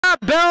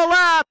bell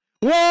lap.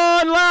 1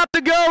 lap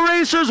to go,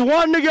 racers,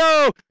 1 to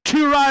go.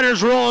 2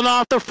 riders rolling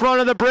off the front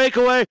of the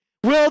breakaway.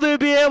 Will they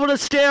be able to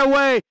stay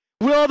away?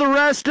 Will the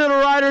rest of the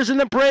riders in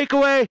the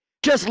breakaway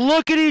just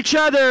look at each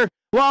other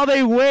while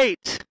they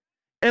wait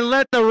and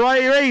let the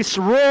race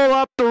roll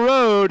up the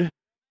road?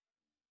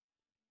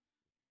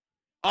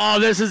 Oh,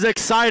 this is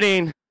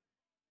exciting.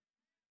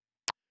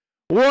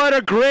 What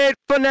a great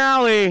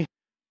finale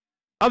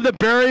of the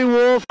Barry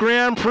Wolfe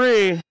Grand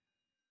Prix.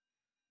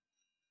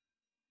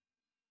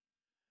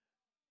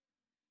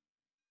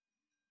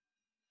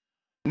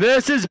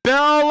 This is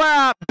bell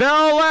lap,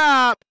 bell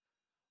lap.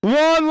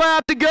 1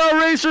 lap to go,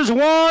 racers,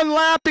 1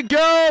 lap to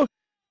go.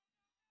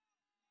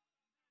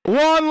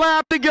 1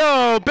 lap to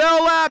go.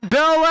 Bell lap,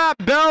 bell lap,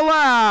 bell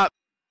lap.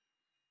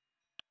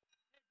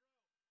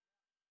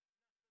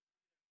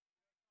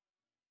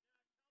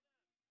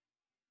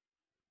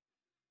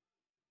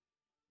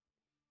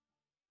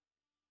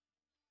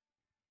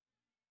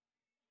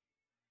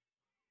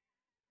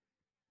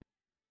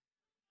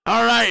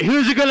 All right,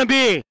 who's it going to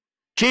be?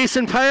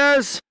 Jason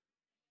Paez,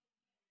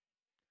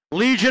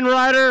 Legion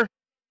rider,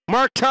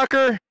 Mark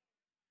Tucker,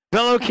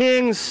 Velo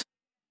Kings.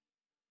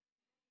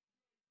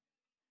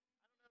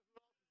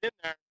 In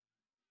there.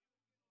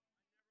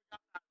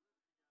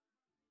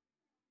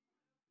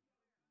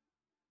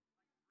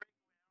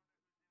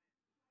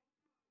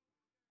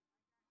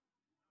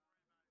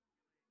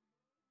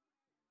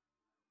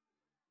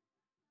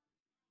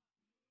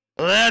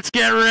 Let's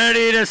get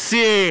ready to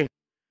see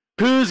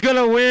who's going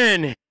to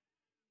win.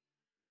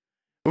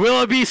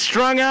 Will it be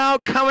strung out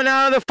coming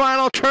out of the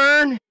final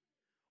turn?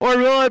 Or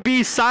will it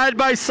be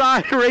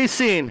side-by-side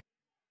racing?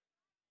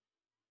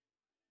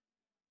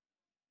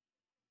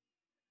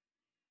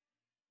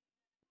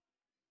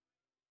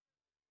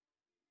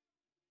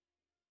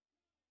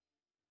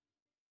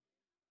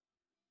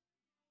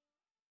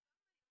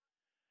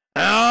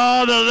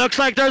 Oh, it looks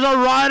like there's a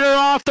rider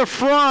off the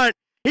front.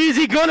 Is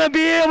he going to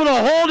be able to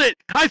hold it?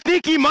 I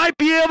think he might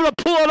be able to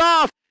pull it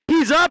off.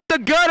 He's up the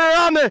gutter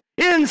on the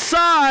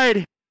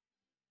inside.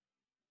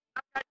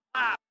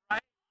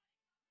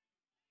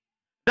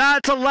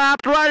 That's a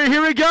lapped rider.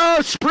 Here we go.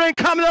 Sprint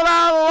coming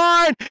out of the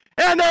line.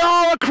 And they're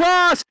all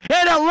across.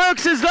 And it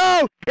looks as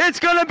though it's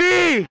going to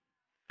be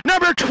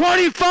number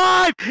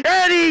 25,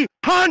 Eddie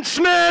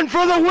Huntsman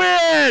for the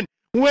win.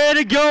 Way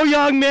to go,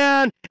 young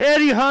man.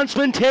 Eddie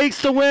Huntsman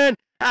takes the win,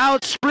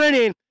 out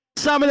sprinting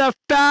some of the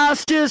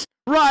fastest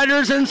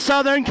riders in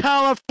Southern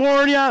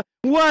California.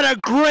 What a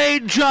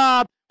great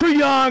job for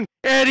young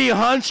Eddie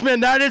Huntsman.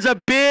 That is a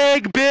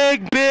big,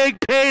 big, big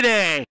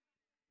payday.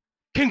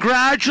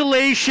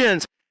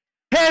 Congratulations.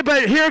 Hey,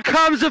 but here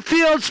comes the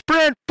field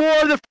sprint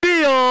for the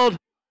field.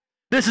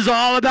 This is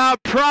all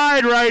about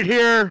pride right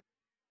here.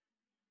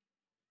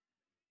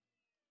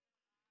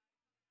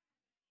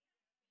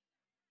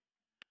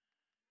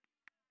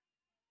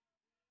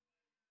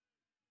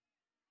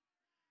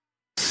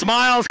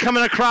 Smiles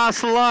coming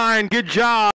across the line. Good job.